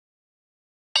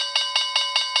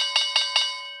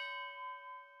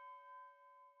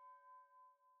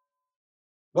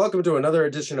Welcome to another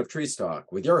edition of Treece Talk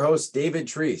with your host, David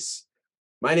Treece.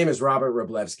 My name is Robert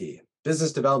Wroblewski,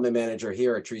 Business Development Manager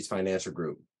here at Treece Financial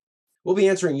Group. We'll be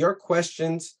answering your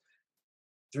questions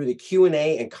through the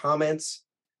Q&A and comments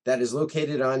that is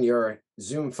located on your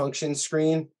Zoom function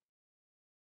screen.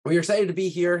 We're excited to be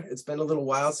here. It's been a little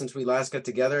while since we last got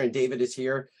together, and David is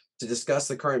here to discuss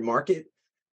the current market.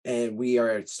 And we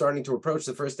are starting to approach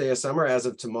the first day of summer as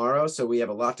of tomorrow, so we have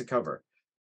a lot to cover.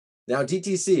 Now,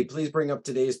 DTC, please bring up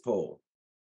today's poll.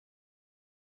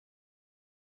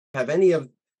 Have any of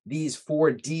these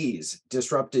 4Ds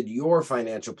disrupted your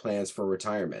financial plans for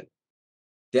retirement?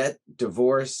 Debt,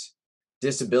 divorce,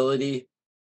 disability,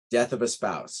 death of a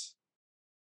spouse.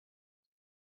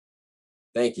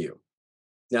 Thank you.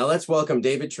 Now let's welcome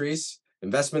David Treece,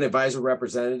 investment advisor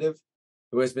representative,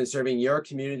 who has been serving your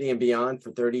community and beyond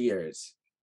for 30 years.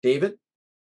 David?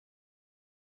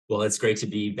 Well, it's great to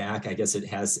be back. I guess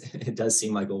it does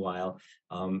seem like a while.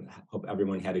 Hope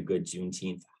everyone had a good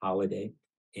Juneteenth holiday,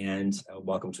 and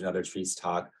welcome to another Treece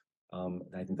Talk.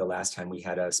 I think the last time we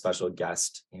had a special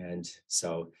guest, and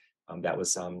so that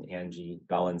was Angie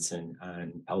Bellinson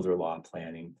on elder law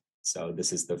planning. So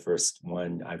this is the first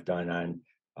one I've done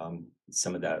on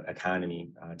some of the economy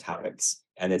topics,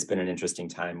 and it's been an interesting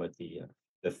time with the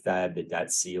Fed, the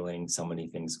debt ceiling, so many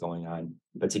things going on.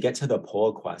 But to get to the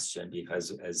poll question, because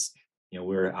as you know,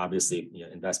 we're obviously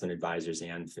investment advisors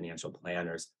and financial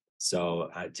planners.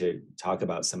 So to talk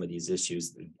about some of these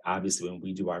issues, obviously when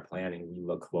we do our planning, we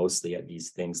look closely at these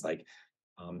things like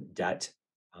debt.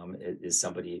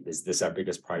 Is this our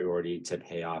biggest priority to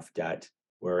pay off debt?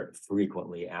 We're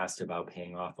frequently asked about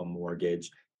paying off a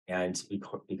mortgage, and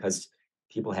because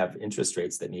people have interest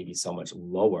rates that may be so much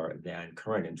lower than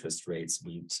current interest rates,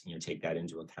 we take that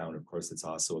into account. Of course, it's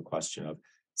also a question of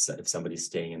if somebody's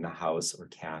staying in the house or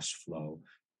cash flow.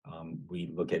 We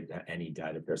look at any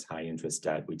debt. If there's high interest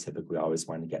debt, we typically always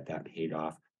want to get that paid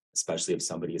off, especially if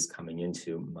somebody is coming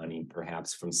into money,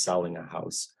 perhaps from selling a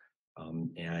house.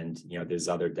 And there's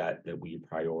other debt that we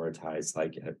prioritize,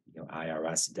 like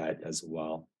IRS debt as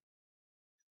well.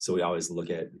 So we always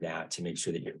look at that to make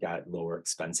sure that you've got lower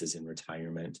expenses in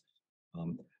retirement.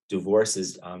 Divorce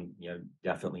is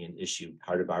definitely an issue,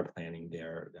 part of our planning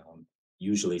there.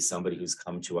 Usually somebody who's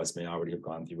come to us may already have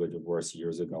gone through a divorce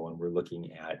years ago, and we're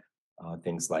looking at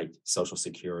things like Social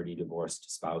Security,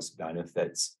 divorced spouse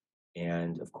benefits.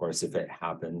 And of course, if it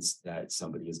happens that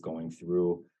somebody is going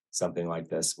through something like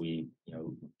this, we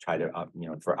try to,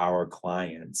 for our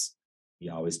clients, we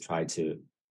always try to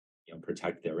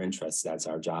protect their interests. That's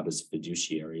our job as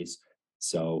fiduciaries.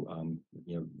 So,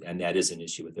 and that is an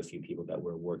issue with a few people that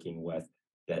we're working with,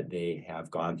 that they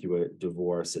have gone through a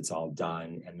divorce, it's all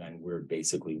done, and then we're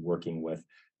basically working with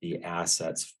the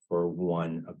assets for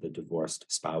one of the divorced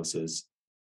spouses.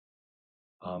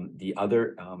 The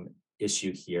other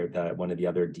issue here, that one of the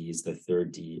other Ds, the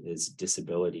third D, is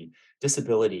disability.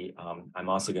 Disability, I'm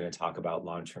also going to talk about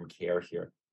long-term care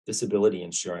here. Disability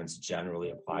insurance generally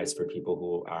applies for people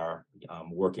who are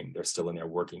working. They're still in their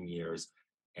working years.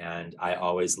 And I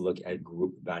always look at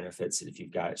group benefits. If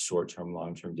you've got short-term,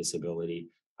 long-term disability,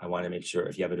 I want to make sure,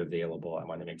 if you have it available, I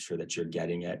want to make sure that you're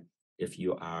getting it. If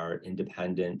you are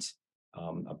independent,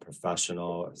 a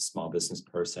professional, a small business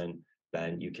person,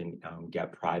 then you can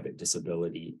get private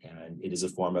disability. And it is a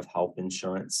form of health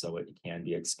insurance, so it can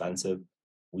be expensive.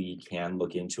 We can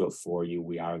look into it for you.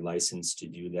 We are licensed to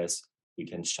do this. We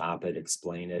can shop it,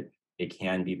 explain it. It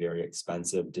can be very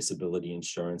expensive. Disability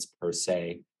insurance per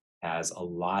se has a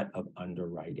lot of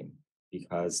underwriting,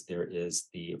 because there is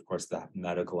of course, the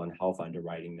medical and health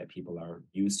underwriting that people are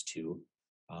used to.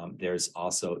 There's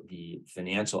also the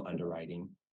financial underwriting.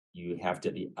 You have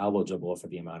to be eligible for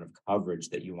the amount of coverage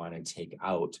that you want to take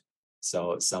out.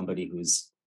 So somebody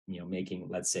who's making,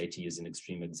 let's say, to use an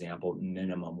extreme example,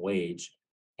 minimum wage,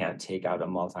 can't take out a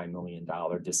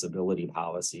multi-million-dollar disability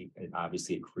policy.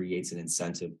 Obviously, it creates an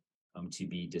incentive to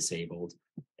be disabled.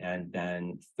 And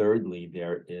then thirdly,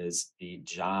 there is the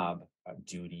job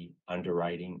duty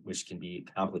underwriting, which can be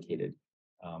complicated.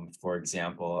 For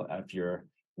example, if you're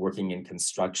working in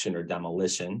construction or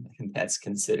demolition, that's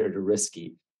considered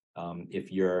risky.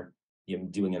 If you're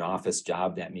doing an office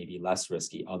job, that may be less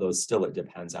risky, although still it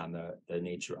depends on the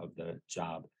nature of the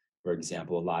job. For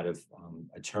example, a lot of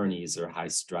attorneys or high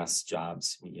stress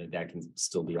jobs, that can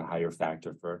still be a higher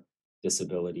factor for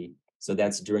disability. So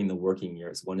that's during the working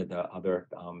years. One of the other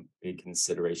big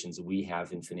considerations we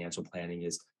have in financial planning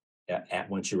is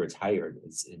once you're retired,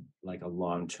 it's like a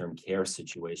long-term care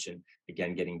situation.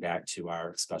 Again, getting back to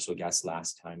our special guest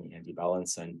last time, Andy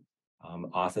Bellinson,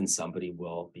 often somebody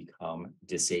will become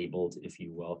disabled, if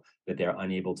you will, that they're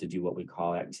unable to do what we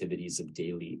call activities of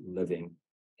daily living.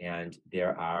 And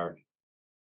there are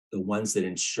the ones that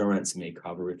insurance may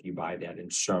cover if you buy that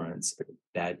insurance.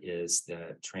 That is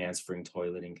the transferring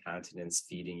toilet incontinence,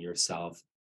 feeding yourself,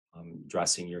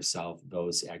 dressing yourself,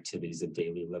 those activities of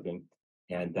daily living.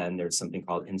 And then there's something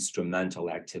called instrumental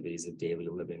activities of daily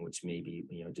living, which may be,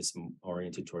 just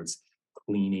oriented towards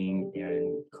cleaning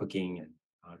and cooking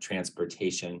and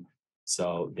transportation.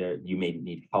 So there, you may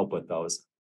need help with those.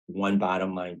 One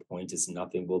bottom line point is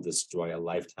nothing will destroy a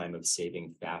lifetime of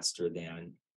saving faster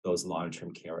than those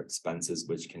long-term care expenses,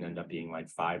 which can end up being like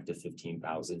 $5,000 to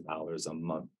 $15,000 a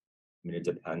month. I mean, it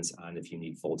depends on if you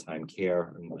need full-time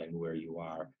care and where you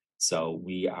are. So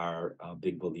we are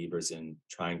big believers in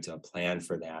trying to plan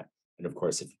for that. And of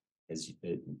course,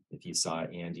 if you saw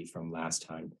Andy from last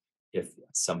time, if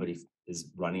somebody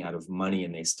is running out of money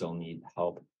and they still need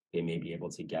help, they may be able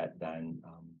to get then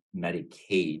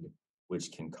Medicaid,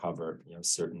 which can cover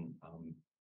certain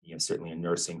certainly a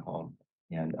nursing home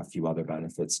and a few other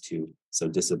benefits too. So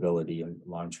disability and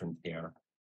long-term care.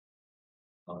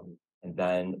 And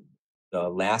then the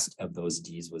last of those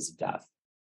D's was death.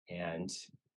 And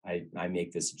I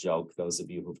make this joke, those of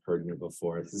you who've heard me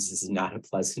before, this is not a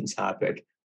pleasant topic.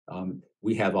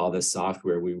 We have all this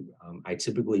software. I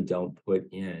typically don't put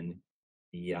in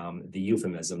the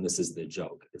euphemism. This is the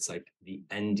joke. It's like the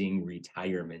ending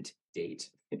retirement date,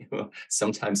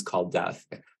 sometimes called death.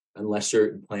 Unless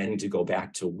you're planning to go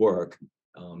back to work,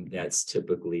 that's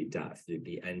typically death,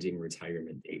 the ending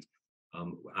retirement date.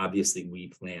 Obviously, we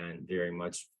plan very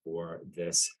much for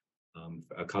this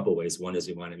a couple ways. One is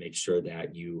we want to make sure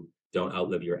that you don't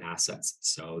outlive your assets.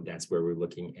 So that's where we're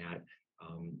looking at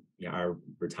our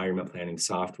retirement planning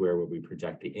software, where we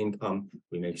project the income.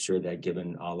 We make sure that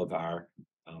given all of our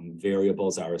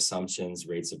variables, our assumptions,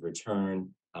 rates of return,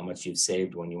 how much you've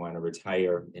saved when you want to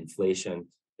retire, inflation,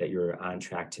 that you're on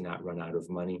track to not run out of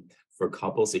money. For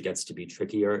couples, it gets to be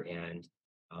trickier. And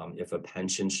if a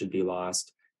pension should be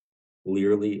lost,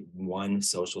 clearly one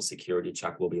Social Security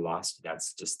check will be lost.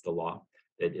 That's just the law.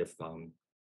 That if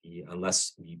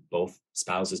unless both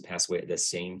spouses pass away at the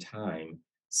same time,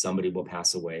 somebody will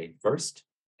pass away first,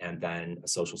 and then a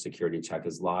Social Security check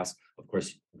is lost. Of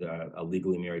course, a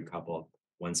legally married couple,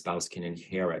 one spouse can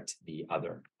inherit the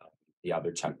other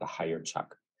check, the higher check.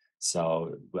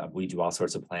 So we do all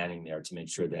sorts of planning there to make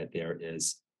sure that there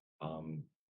is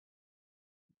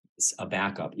a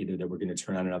backup, either that we're going to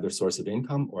turn on another source of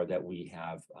income, or that we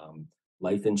have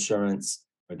life insurance,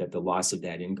 or that the loss of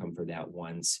that income for that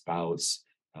one spouse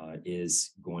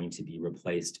is going to be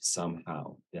replaced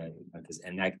somehow.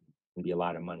 And that can be a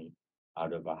lot of money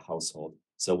out of a household.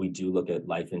 So we do look at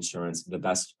life insurance.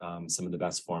 Some of the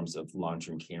best forms of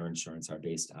long-term care insurance are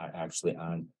based actually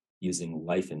on using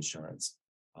life insurance.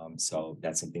 So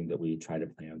that's something that we try to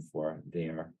plan for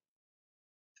there.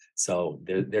 So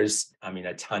there's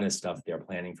a ton of stuff there.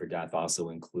 Planning for death also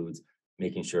includes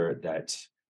making sure that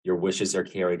your wishes are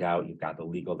carried out. You've got the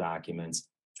legal documents,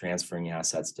 transferring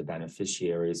assets to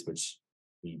beneficiaries, which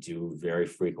we do very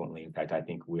frequently. In fact, I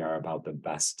think we are about the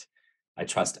best. I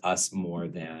trust us more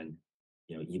than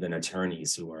even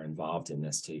attorneys who are involved in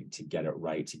this to get it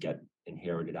right, to get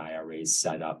inherited IRAs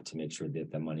set up, to make sure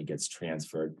that the money gets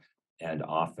transferred. And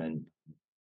often,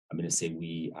 I'm going to say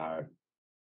we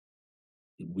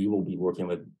will be working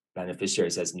with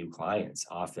beneficiaries as new clients.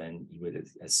 Often you would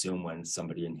assume when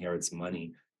somebody inherits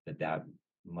money that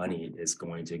money is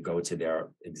going to go to their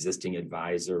existing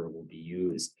advisor or will be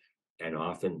used. And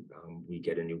often we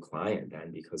get a new client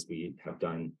then, because we have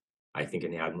done, I think,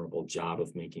 an admirable job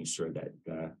of making sure that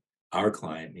our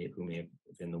client, who may have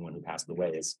been the one who passed away,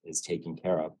 is taken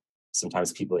care of.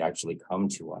 Sometimes people actually come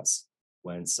to us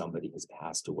when somebody has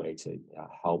passed away to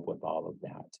help with all of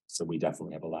that. So we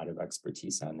definitely have a lot of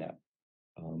expertise on that.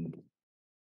 And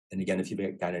again, if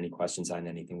you've got any questions on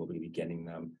anything, we'll be getting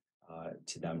them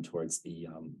to them towards the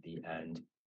end.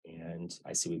 And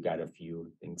I see we've got a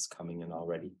few things coming in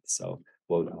already. So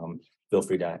we'll feel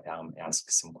free to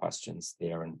ask some questions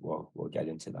there, and we'll get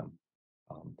into them.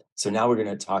 So now we're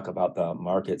going to talk about the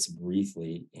markets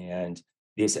briefly. And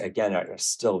these, again, are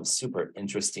still super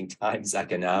interesting times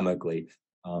economically.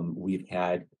 We've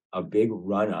had a big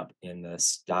run up in the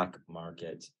stock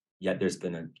market, yet there's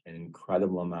been an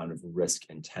incredible amount of risk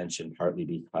and tension, partly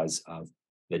because of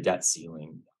the debt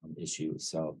ceiling issue.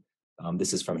 So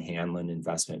this is from Hanlon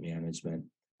Investment Management.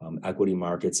 Equity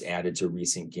markets added to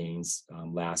recent gains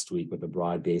last week with a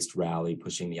broad-based rally,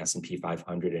 pushing the S&P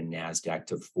 500 and NASDAQ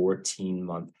to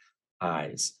 14-month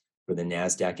highs. For the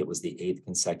NASDAQ, it was the 8th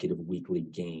consecutive weekly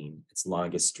gain, its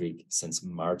longest streak since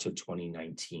March of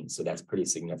 2019. So that's pretty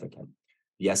significant.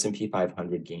 The S&P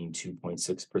 500 gained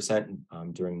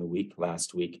 2.6% during the week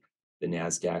last week, The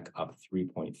NASDAQ up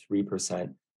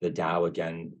 3.3%. The Dow,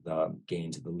 again, the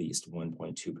gained the least,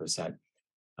 1.2%.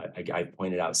 I've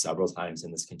pointed out several times,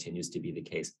 and this continues to be the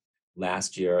case.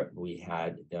 Last year, we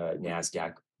had the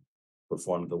NASDAQ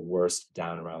performed the worst,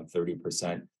 down around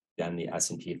 30%. Then the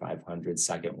S&P 500,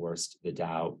 second worst. The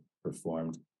Dow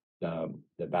performed the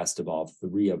best of all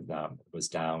three of them, was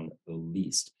down the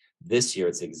least. This year,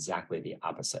 it's exactly the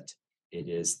opposite. It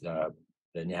is the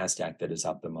NASDAQ that is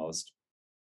up the most,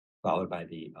 followed by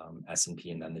the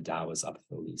S&P, and then the Dow is up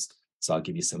the least. So I'll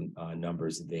give you some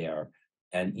numbers there.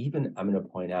 And even I'm going to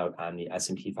point out on the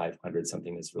S&P 500,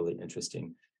 something that's really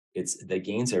interesting. It's the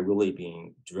gains are really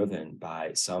being driven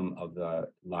by some of the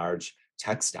large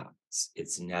tech stocks.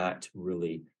 It's not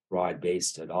really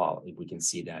broad-based at all. We can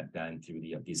see that then through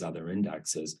these other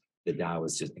indexes. The Dow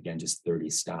is just 30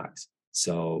 stocks.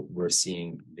 So we're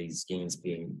seeing these gains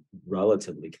being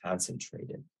relatively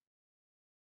concentrated.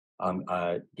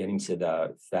 Getting to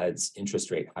the Fed's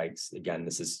interest rate hikes, again,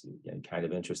 this is kind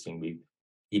of interesting. We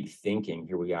keep thinking,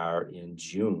 here we are in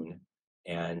June,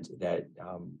 and that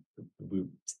we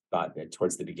thought that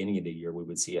towards the beginning of the year, we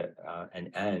would see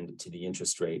an end to the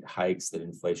interest rate hikes, that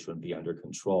inflation would be under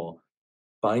control.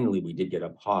 Finally, we did get a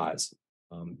pause.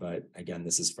 But again,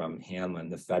 this is from Hanlon.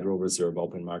 The Federal Reserve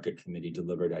Open Market Committee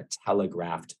delivered a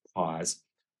telegraphed pause,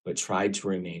 but tried to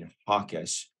remain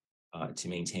hawkish, to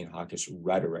maintain hawkish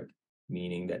rhetoric,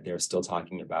 meaning that they're still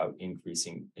talking about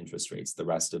increasing interest rates the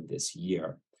rest of this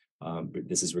year.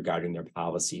 This is regarding their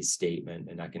policy statement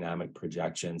and economic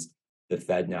projections. The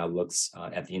Fed now looks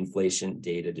at the inflation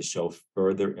data to show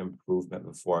further improvement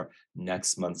before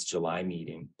next month's July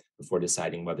meeting, before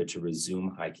deciding whether to resume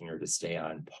hiking or to stay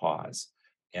on pause.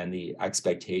 And the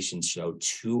expectations show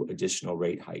 2 additional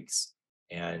rate hikes.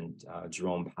 And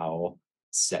Jerome Powell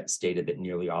stated that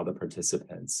nearly all the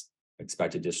participants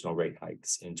expect additional rate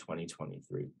hikes in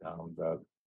 2023,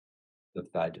 the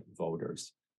Fed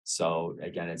voters. So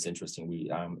again, it's interesting.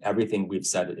 Everything we've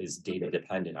said is data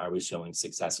dependent. Are we showing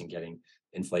success in getting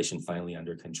inflation finally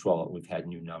under control? We've had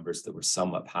new numbers that were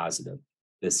somewhat positive.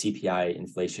 The CPI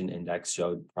inflation index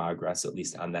showed progress, at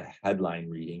least on the headline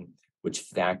reading, which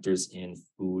factors in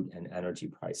food and energy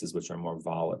prices, which are more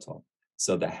volatile.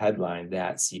 So the headline,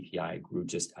 that CPI grew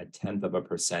just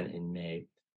 0.1% in May,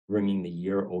 bringing the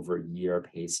year-over-year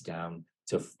pace down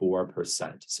to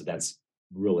 4%. So that's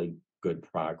really good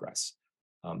progress.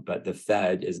 But the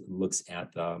Fed looks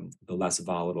at the less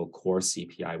volatile core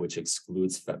CPI, which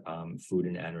excludes food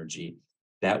and energy.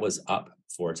 That was up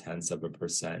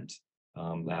 0.4%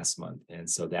 last month. And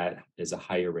so that is a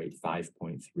higher rate,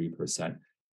 5.3%.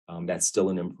 That's still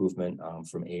an improvement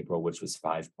from April, which was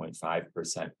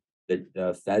 5.5%.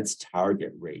 The Fed's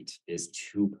target rate is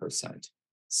 2%.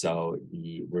 So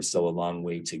we're still a long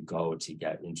way to go to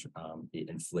get the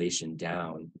inflation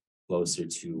down closer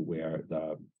to where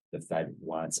the Fed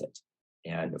wants it.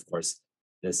 And of course,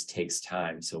 this takes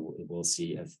time. So we'll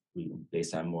see if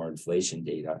based on more inflation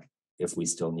data, if we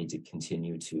still need to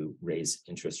continue to raise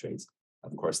interest rates.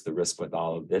 Of course, the risk with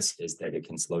all of this is that it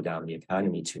can slow down the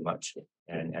economy too much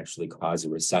and actually cause a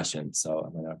recession. So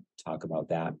I'm going to talk about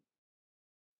that.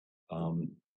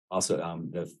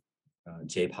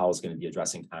 Jay Powell is going to be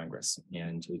addressing Congress.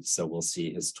 And so we'll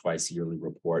see his twice yearly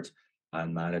report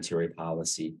on monetary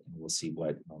policy, and we'll see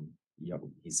what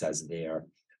he says there.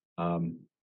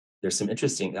 There's some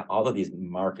interesting, all of these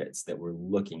markets that we're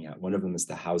looking at. One of them is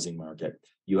the housing market.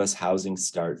 U.S. housing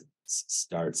starts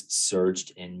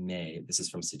surged in May. This is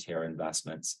from Cetera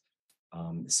Investments.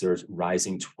 Surge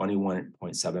rising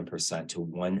 21.7% to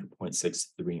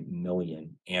 1.63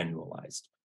 million annualized.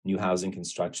 New housing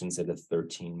construction's at a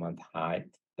 13-month high.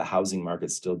 The housing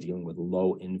market's still dealing with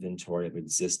low inventory of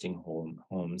existing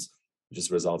homes, which is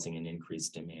resulting in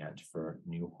increased demand for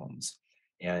new homes.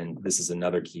 And this is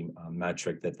another key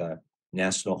metric that the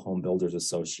National Home Builders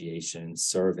Association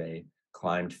survey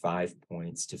climbed 5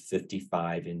 points to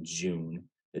 55 in June.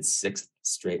 Its 6th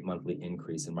straight monthly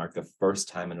increase, and marked the first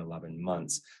time in 11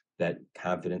 months that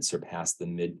confidence surpassed the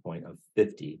midpoint of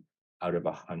 50 out of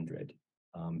 100.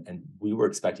 And we were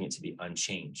expecting it to be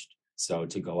unchanged. So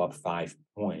to go up 5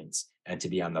 points and to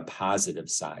be on the positive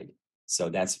side. So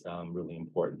that's really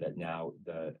important, that now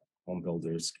the home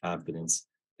builders' confidence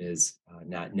is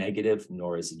not negative,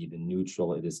 nor is it even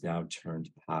neutral. It is now turned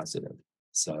positive.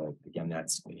 So again,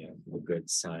 that's a good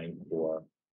sign for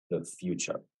the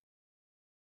future.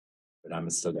 But I'm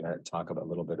still going to talk a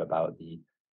little bit about the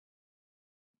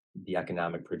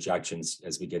economic projections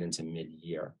as we get into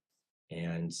mid-year.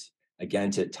 And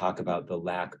again, to talk about the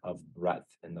lack of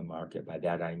breadth in the market. By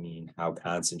that, I mean how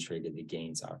concentrated the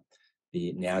gains are.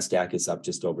 The NASDAQ is up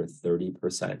just over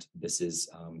 30%. This is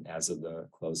as of the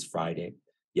close Friday.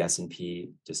 The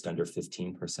S&P just under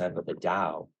 15%, but the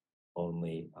Dow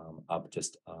only up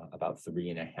just about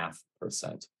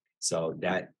 3.5%. So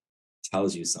that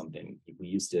tells you something. We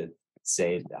used to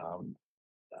say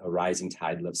a rising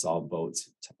tide lifts all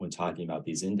boats when talking about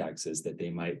these indexes, that they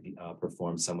might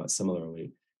perform somewhat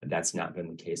similarly. But that's not been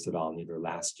the case at all, neither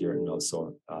last year nor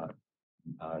so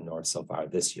far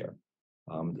this year.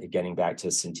 Getting back to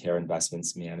Centera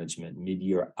Investments Management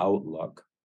mid-year outlook,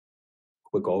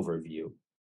 quick overview.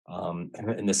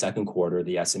 In the second quarter,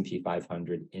 the S&P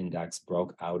 500 index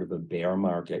broke out of a bear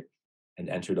market and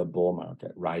entered a bull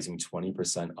market, rising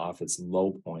 20% off its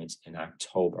low point in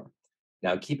October.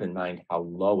 Now, keep in mind how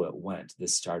low it went.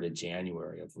 This started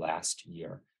January of last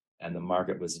year, and the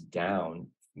market was down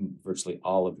virtually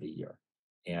all of the year.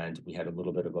 And we had a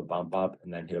little bit of a bump up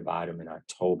and then hit a bottom in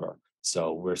October.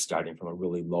 So we're starting from a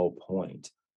really low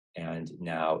point, and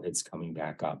now it's coming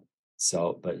back up.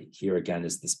 So, but here again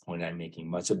is this point I'm making.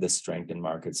 Much of the strength in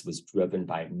markets was driven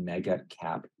by mega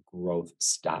cap growth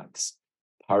stocks,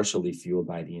 partially fueled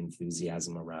by the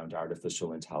enthusiasm around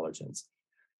artificial intelligence.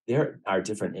 There are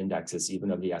different indexes, even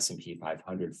of the S&P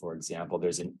 500, for example.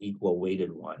 There's an equal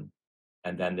weighted one,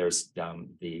 and then there's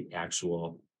the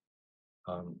actual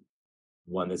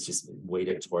one that's just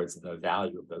weighted towards the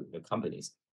value of the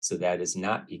companies. So that is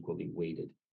not equally weighted.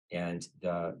 And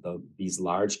these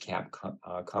large cap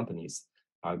companies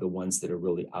are the ones that are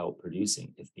really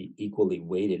outproducing. If the equally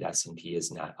weighted S&P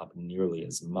is not up nearly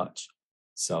as much.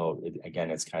 So again,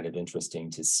 it's kind of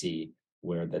interesting to see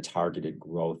where the targeted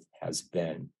growth has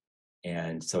been.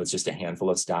 And so it's just a handful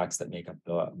of stocks that make up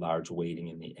the large weighting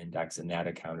in the index, and that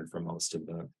accounted for most of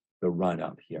the run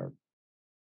up here.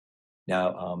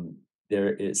 Now,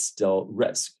 there is still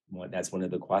risk. That's one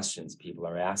of the questions people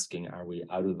are asking. Are we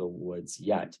out of the woods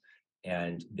yet?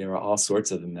 And there are all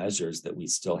sorts of measures that we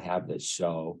still have that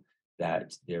show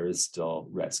that there is still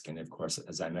risk. And of course,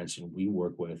 as I mentioned, we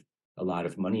work with a lot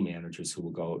of money managers who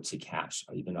will go to cash,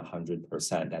 even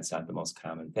 100%. That's not the most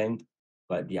common thing,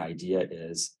 but the idea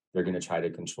is they're going to try to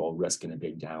control risk in a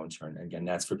big downturn. Again,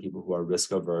 that's for people who are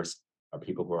risk averse or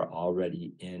people who are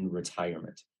already in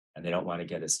retirement. And they don't want to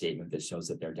get a statement that shows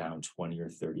that they're down 20 or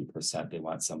 30%. They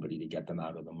want somebody to get them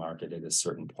out of the market at a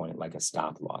certain point, like a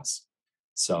stop loss.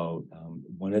 So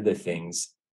one of the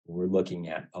things we're looking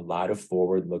at, a lot of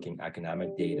forward-looking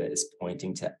economic data is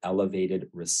pointing to elevated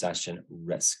recession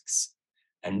risks.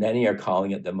 And many are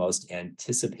calling it the most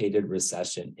anticipated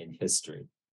recession in history.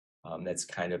 That's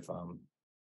kind of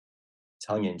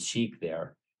tongue-in-cheek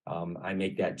there. I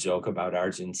make that joke about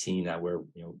Argentina, where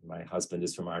my husband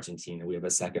is from Argentina. We have a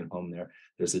second home there.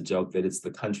 There's a joke that it's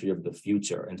the country of the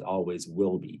future and always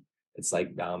will be. It's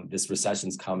like this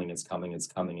recession's coming, it's coming, it's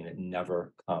coming, and it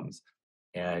never comes.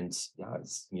 And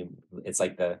it's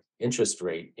like the interest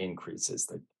rate increases.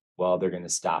 Like, well, they're going to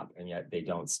stop, and yet they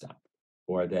don't stop.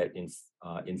 Or that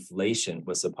inflation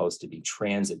was supposed to be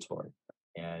transitory,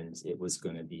 and it was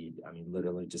going to be,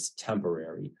 literally just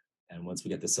temporary. And once we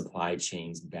get the supply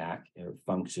chains back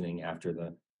functioning after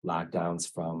the lockdowns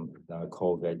from the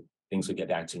COVID, things would get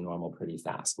back to normal pretty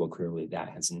fast. Well, clearly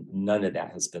none of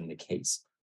that has been the case.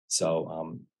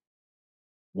 So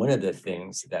one of the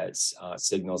things that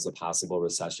signals a possible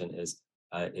recession is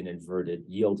an inverted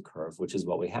yield curve, which is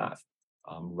what we have.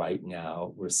 Right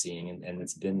now, we're seeing, and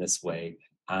it's been this way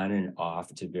on and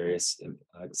off to various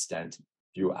extent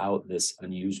throughout this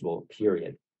unusual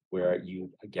period, where you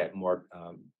get more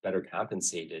better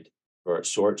compensated for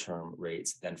short-term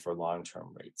rates than for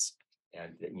long-term rates.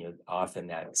 And often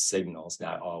that signals,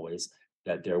 not always,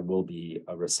 that there will be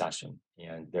a recession.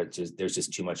 And there's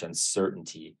just too much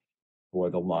uncertainty for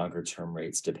the longer-term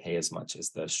rates to pay as much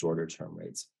as the shorter-term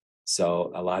rates.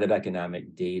 So a lot of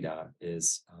economic data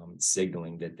is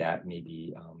signaling that may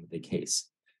be the case.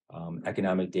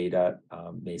 Economic data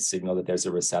may signal that there's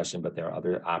a recession, but there are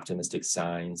other optimistic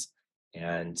signs.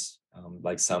 And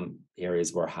like some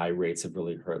areas where high rates have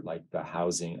really hurt, like the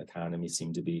housing economy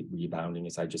seem to be rebounding,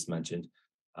 as I just mentioned,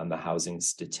 on the housing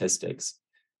statistics.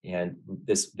 And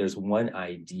there's one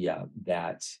idea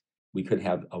that we could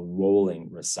have a rolling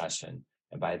recession.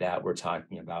 And by that, we're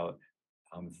talking about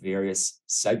various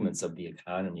segments of the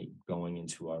economy going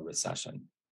into a recession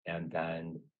and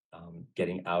then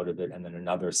getting out of it, and then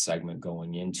another segment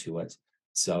going into it.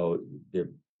 So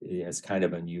it's kind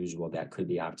of unusual. That could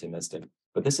be optimistic.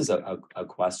 But this is a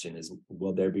question is,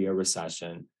 will there be a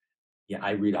recession? Yeah,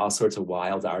 I read all sorts of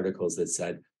wild articles that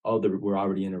said, oh, we're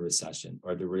already in a recession,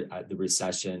 or the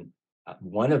recession.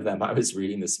 One of them I was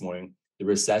reading this morning, the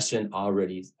recession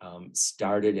already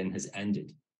started and has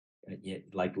ended.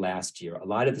 like last year. A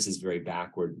lot of this is very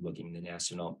backward looking. The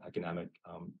National Economic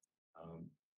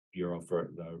Bureau for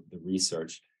the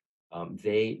research,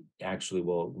 they actually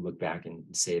will look back and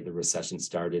say the recession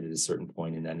started at a certain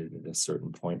point and ended at a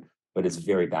certain point, but it's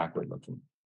very backward looking.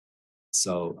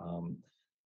 So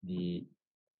the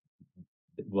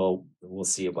we'll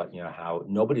see what, how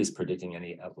nobody's predicting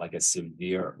any like a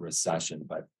severe recession,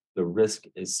 but the risk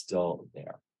is still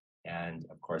there. And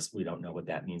of course, we don't know what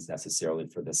that means necessarily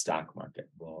for the stock market.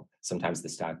 Well, sometimes the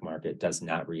stock market does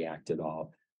not react at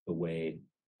all the way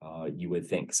you would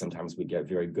think. Sometimes we get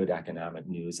very good economic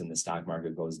news and the stock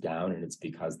market goes down, and it's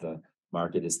because the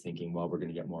market is thinking, well, we're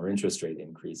going to get more interest rate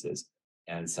increases.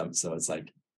 And so it's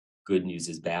like good news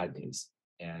is bad news.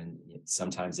 And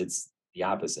sometimes it's the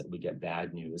opposite. We get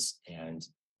bad news and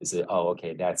they say, oh,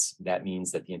 okay, that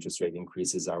means that the interest rate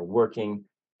increases are working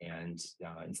and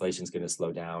inflation is going to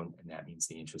slow down, and that means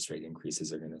the interest rate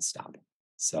increases are going to stop.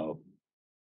 So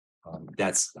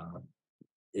that's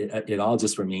it all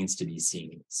just remains to be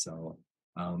seen. So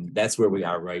that's where we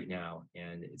are right now,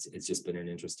 and it's just been an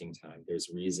interesting time. There's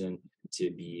reason to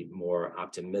be more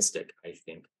optimistic, I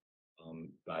think,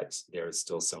 but there's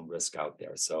still some risk out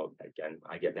there. So again,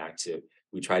 I get back to,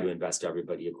 we try to invest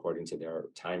everybody according to their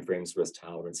timeframes, risk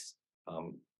tolerance,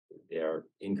 their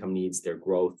income needs, their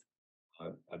growth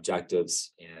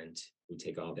objectives, and we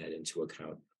take all that into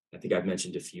account. I think I've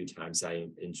mentioned a few times I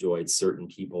enjoyed certain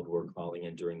people who were calling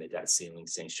in during the debt ceiling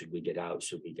saying, should we get out?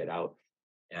 Should we get out?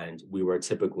 And we were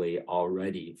typically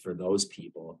already, for those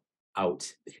people,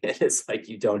 out. It's like,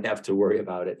 you don't have to worry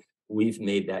about it. We've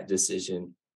made that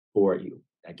decision for you.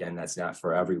 Again, that's not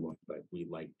for everyone, but we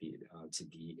like to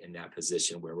be in that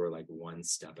position where we're like one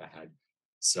step ahead.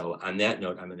 So on that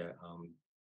note, I'm going to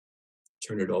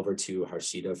turn it over to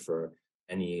Harshita for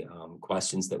any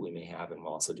questions that we may have, and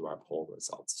we'll also do our poll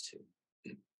results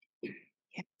too.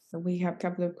 Yeah, so we have a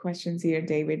couple of questions here,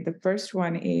 David. The first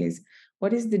one is,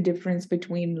 what is the difference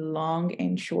between long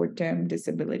and short-term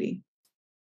disability?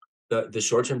 The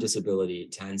short-term disability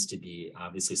tends to be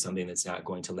obviously something that's not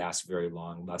going to last very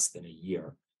long, less than a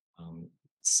year.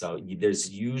 So there's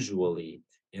usually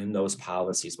in those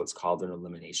policies what's called an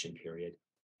elimination period.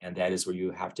 And that is where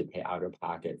you have to pay out of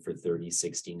pocket for 30,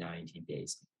 60, 90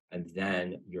 days. And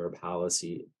then your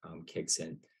policy kicks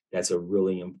in. That's a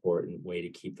really important way to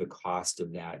keep the cost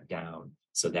of that down.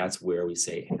 So that's where we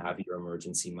say, have your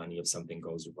emergency money if something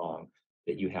goes wrong,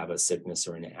 that you have a sickness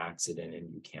or an accident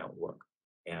and you can't work.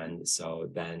 And so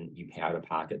then you pay out of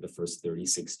pocket the first 30,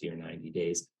 60, or 90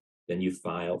 days. Then you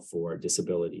file for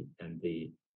disability, and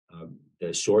the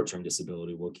short-term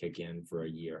disability will kick in for a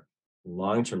year.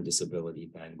 Long-term disability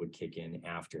then would kick in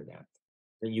after that.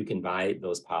 And you can buy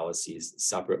those policies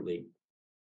separately.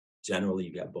 Generally,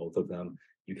 you get both of them.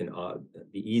 You can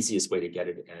the easiest way to get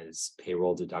it as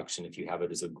payroll deduction if you have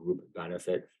it as a group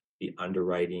benefit. The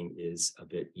underwriting is a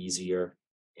bit easier,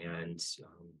 and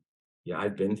yeah,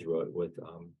 I've been through it with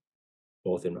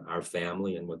both in our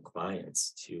family and with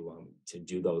clients to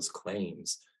do those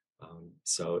claims.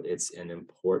 So it's an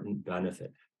important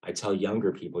benefit. I tell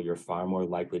younger people, you're far more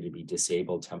likely to be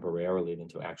disabled temporarily than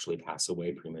to actually pass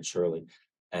away prematurely.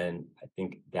 And I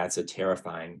think that's a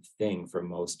terrifying thing for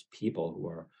most people who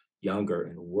are younger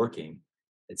and working.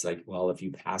 It's like, well, if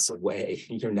you pass away,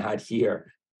 you're not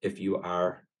here. If you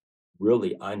are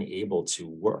really unable to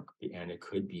work, and it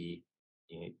could be,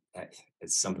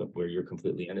 it's something where you're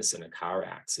completely innocent, a car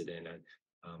accident,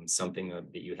 something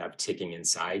that you have ticking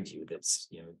inside you that's,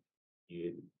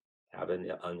 you have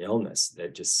an illness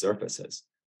that just surfaces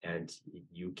and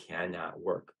you cannot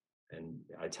work. And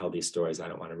I tell these stories, I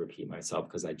don't want to repeat myself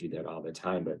because I do that all the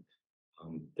time, but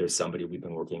there's somebody we've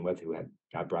been working with who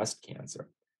got breast cancer,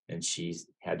 and she's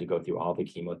had to go through all the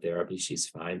chemotherapy. She's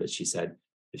fine, but she said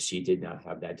if she did not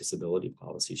have that disability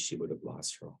policy, she would have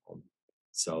lost her home.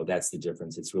 So that's the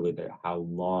difference. It's really how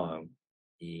long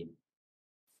the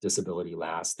disability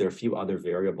lasts. There are a few other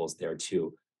variables there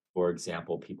too. For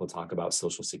example, people talk about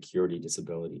Social Security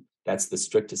disability. That's the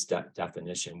strictest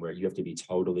definition, where you have to be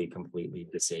totally, completely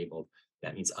disabled.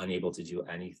 That means unable to do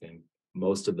anything.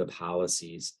 Most of the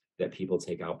policies that people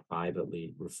take out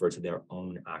privately refer to their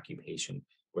own occupation,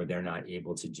 where they're not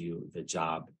able to do the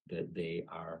job that they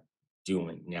are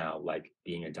doing now, like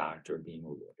being a doctor, being a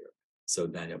lawyer. So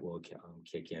then it will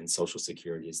kick in. Social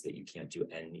Security is that you can't do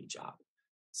any job.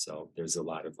 So there's a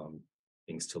lot of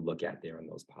things to look at there in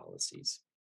those policies.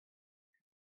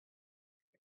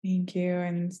 Thank you.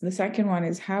 And the second one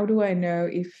is, how do I know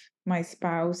if my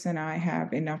spouse and I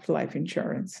have enough life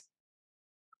insurance?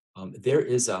 There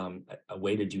is a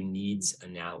way to do needs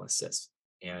analysis,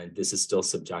 and this is still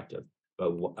subjective,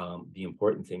 But the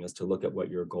important thing is to look at what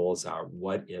your goals are.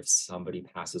 What if somebody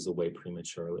passes away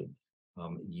prematurely?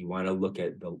 You want to look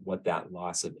at what that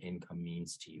loss of income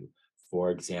means to you. For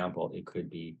example, it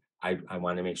could be, I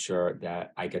want to make sure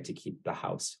that I get to keep the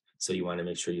house. So you want to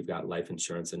make sure you've got life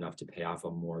insurance enough to pay off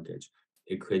a mortgage.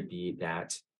 It could be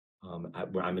that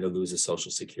where I'm going to lose a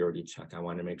social security check. I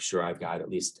want to make sure I've got at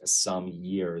least some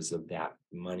years of that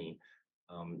money.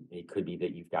 It could be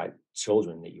that you've got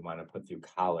children that you want to put through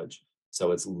college.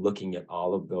 So it's looking at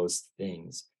all of those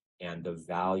things and the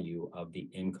value of the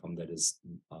income that is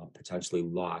potentially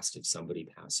lost if somebody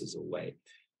passes away.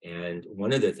 And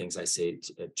one of the things I say,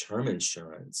 term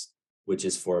insurance, which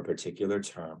is for a particular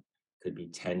term, could be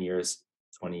 10 years,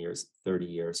 20 years, 30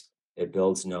 years. It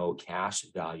builds no cash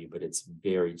value, but it's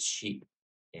very cheap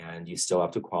and you still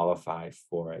have to qualify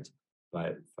for it.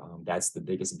 But that's the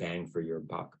biggest bang for your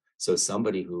buck. So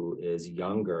somebody who is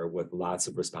younger with lots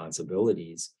of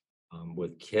responsibilities,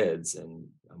 with kids and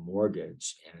a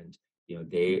mortgage, and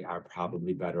they are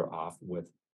probably better off with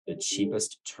the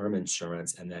cheapest term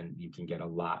insurance, and then you can get a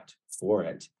lot for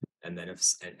it. And then and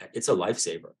it's a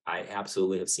lifesaver. I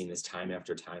absolutely have seen this time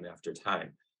after time after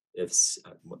time. If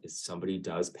somebody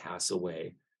does pass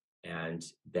away, and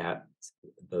that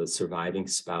the surviving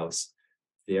spouse,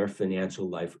 their financial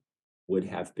life would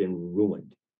have been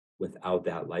ruined without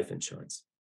that life insurance.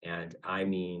 And I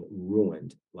mean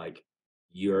ruined, like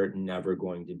you're never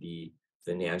going to be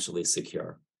financially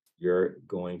secure. You're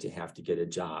going to have to get a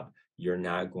job. You're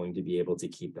not going to be able to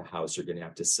keep the house. You're going to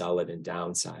have to sell it and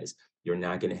downsize. You're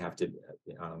not going to have to,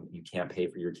 you can't pay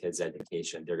for your kids'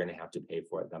 education. They're going to have to pay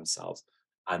for it themselves.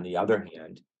 On the other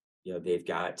hand, they've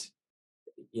got,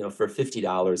 for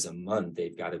 $50 a month,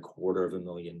 they've got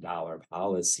 $250,000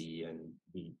 policy, and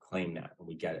we claim that and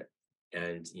we get it.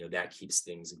 And, that keeps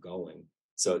things going.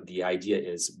 So the idea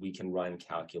is we can run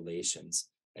calculations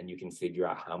and you can figure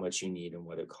out how much you need and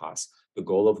what it costs. The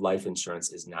goal of life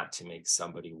insurance is not to make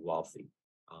somebody wealthy.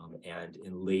 And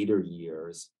in later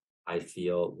years, I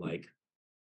feel like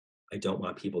I don't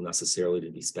want people necessarily to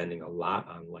be spending a lot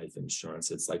on life insurance.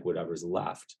 It's like whatever's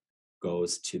left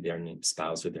goes to their named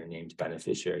spouse or their named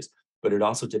beneficiaries. But it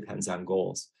also depends on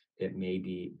goals. It may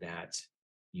be that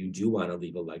you do want to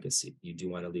leave a legacy. You do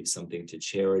want to leave something to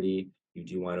charity. You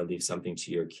do want to leave something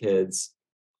to your kids.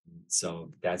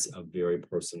 So that's a very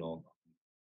personal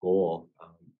goal,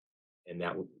 and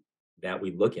that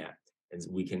we look at, and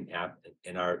we can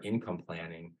in our income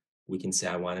planning. We can say,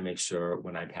 I want to make sure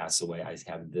when I pass away, I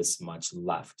have this much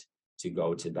left to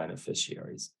go to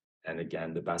beneficiaries. And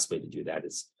again, the best way to do that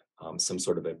is some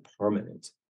sort of a permanent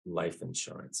life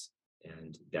insurance.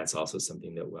 And that's also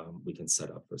something that we can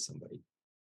set up for somebody.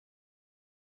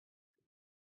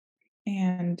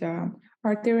 And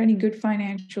are there any good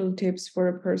financial tips for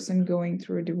a person going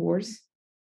through a divorce?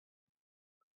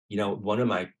 One of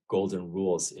my golden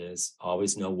rules is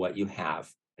always know what you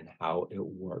have and how it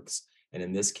works. And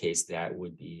in this case, that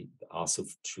would be also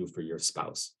true for your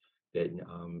spouse. That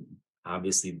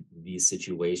obviously these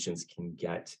situations can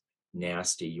get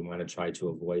nasty. You want to try to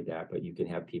avoid that, but you can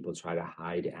have people try to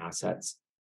hide assets.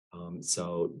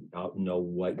 So know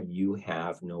what you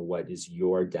have, know what is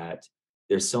your debt.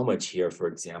 There's so much here. For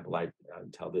example, I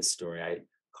tell this story. I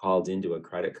called into a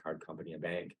credit card company, a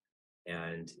bank,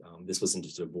 and this wasn't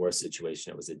a divorce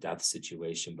situation; it was a death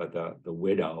situation. But the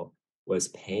widow was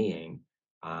paying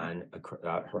on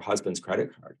her husband's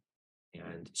credit card,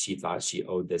 and she thought she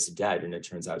owed this debt, and it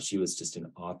turns out she was just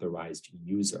an authorized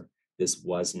user. This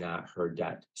was not her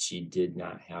debt. She did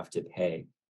not have to pay.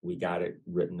 We got it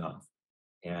written off.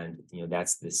 And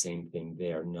that's the same thing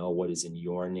there. Know what is in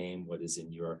your name, what is in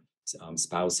your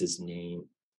spouse's name,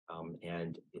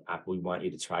 and we want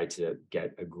you to try to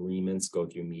get agreements, go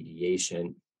through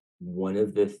mediation. One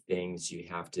of the things you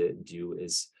have to do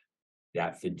is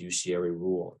that fiduciary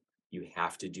rule. You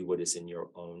have to do what is in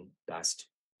your own best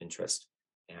interest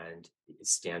and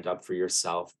stand up for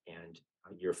yourself and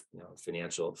your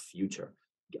financial future.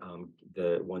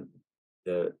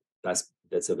 The best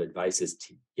bits of advice is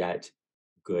to get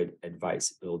good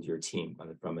advice. Build your team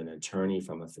from an attorney,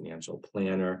 from a financial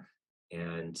planner,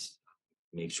 and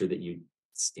make sure that you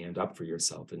stand up for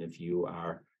yourself. And if you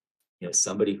are,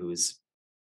 somebody who's,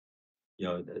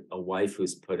 a wife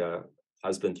who's put a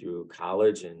husband through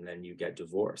college and then you get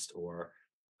divorced, or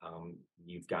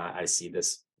I see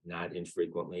this not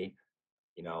infrequently,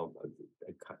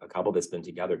 a couple that's been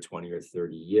together 20 or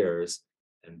 30 years,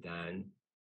 and then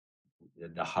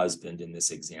the husband in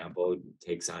this example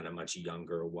takes on a much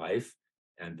younger wife,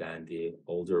 and then the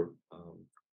older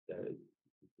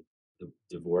the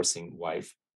divorcing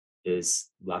wife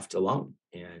is left alone,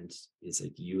 and it's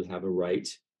like, you have a right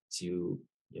to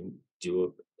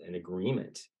do an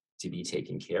agreement to be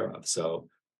taken care of. So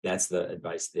that's the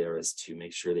advice there, is to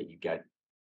make sure that you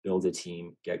build a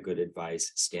team, get good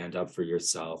advice, stand up for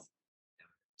yourself,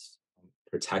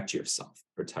 protect yourself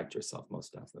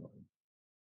most definitely.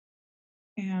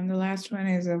 And the last one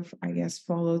is of, I guess,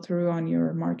 follow through on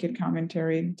your market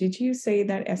commentary. Did you say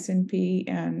that S&P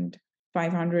and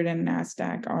 500 and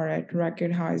NASDAQ are at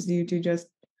record highs due to just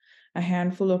a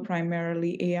handful of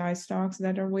primarily AI stocks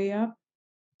that are way up?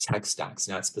 Tech stocks,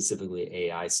 not specifically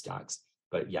AI stocks,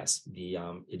 but yes,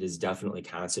 it is definitely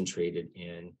concentrated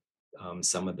in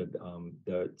some of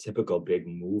the typical big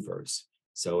movers.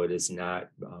 So it is not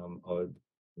a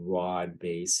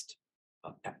broad-based,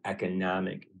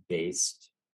 economic-based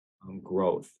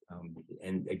growth.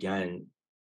 And again,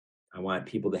 I want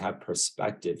people to have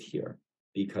perspective here,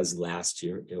 because last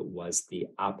year it was the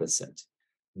opposite.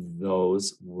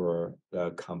 Those were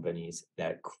the companies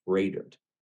that cratered.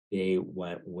 They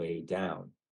went way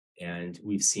down. And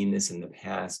we've seen this in the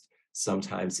past.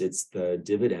 Sometimes it's the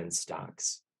dividend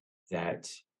stocks that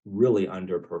really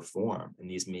underperform. And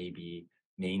these may be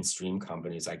mainstream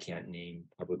companies. I can't name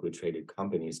publicly traded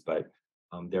companies, but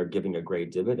they're giving a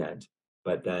great dividend.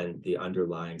 But then the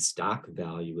underlying stock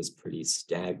value is pretty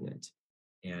stagnant.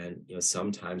 And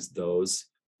sometimes those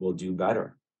will do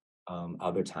better.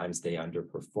 Other times they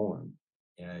underperform,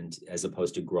 and as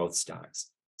opposed to growth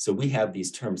stocks. So we have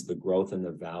these terms, the growth and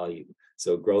the value.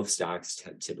 So growth stocks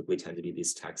typically tend to be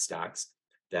these tech stocks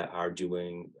that are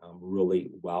doing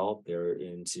really well. They're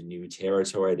into new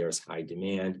territory. There's high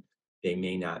demand. They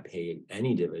may not pay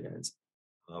any dividends.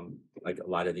 Like a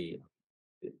lot of the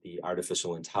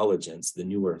artificial intelligence, the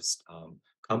newer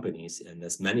companies in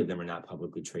this, many of them are not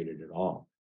publicly traded at all.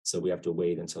 So we have to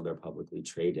wait until they're publicly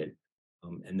traded.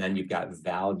 And then you've got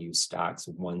value stocks,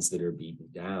 ones that are beaten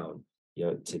down.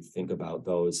 To think about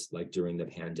those, like during the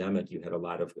pandemic, you had a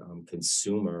lot of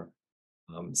consumer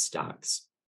stocks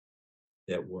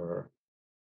that were,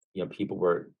 people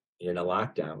were in a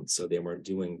lockdown, so they weren't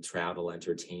doing travel,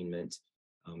 entertainment.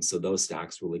 So those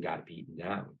stocks really got beaten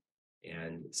down.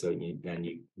 And so then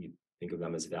you think of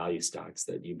them as value stocks,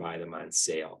 that you buy them on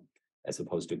sale, as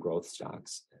opposed to growth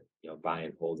stocks, buy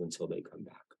and hold until they come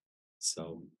back.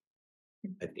 So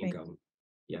I think,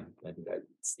 I think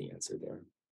that's the answer there.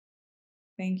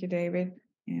 Thank you, David.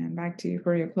 And back to you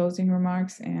for your closing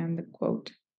remarks and the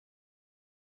quote.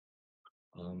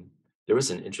 There was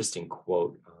an interesting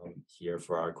quote here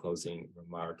for our closing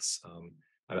remarks.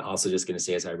 I'm also just going to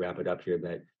say, as I wrap it up here,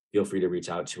 that feel free to reach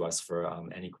out to us for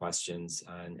any questions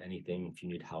on anything, if you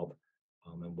need help,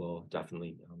 and we'll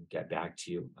definitely get back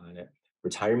to you on it.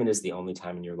 Retirement is the only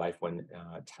time in your life when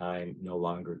time no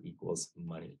longer equals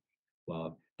money.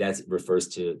 Well, that refers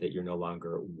to that you're no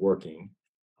longer working.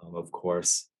 Of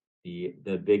course, the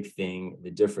big thing,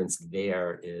 the difference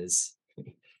there is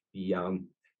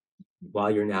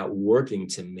while you're not working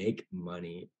to make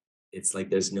money, it's like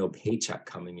there's no paycheck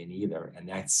coming in either, and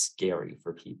that's scary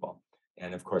for people.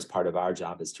 And of course, part of our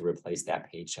job is to replace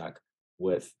that paycheck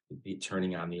with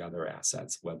turning on the other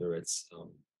assets, whether it's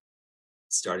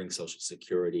starting Social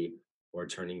Security or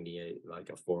turning like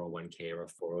a 401k or a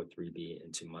 403b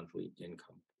into monthly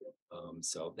income.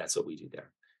 So that's what we do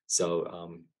there.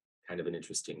 So kind of an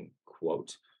interesting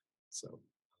quote. So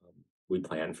we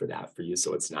plan for that for you,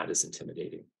 so it's not as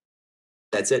intimidating.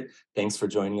 That's it. Thanks for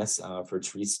joining us for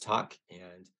Treece Talk,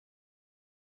 and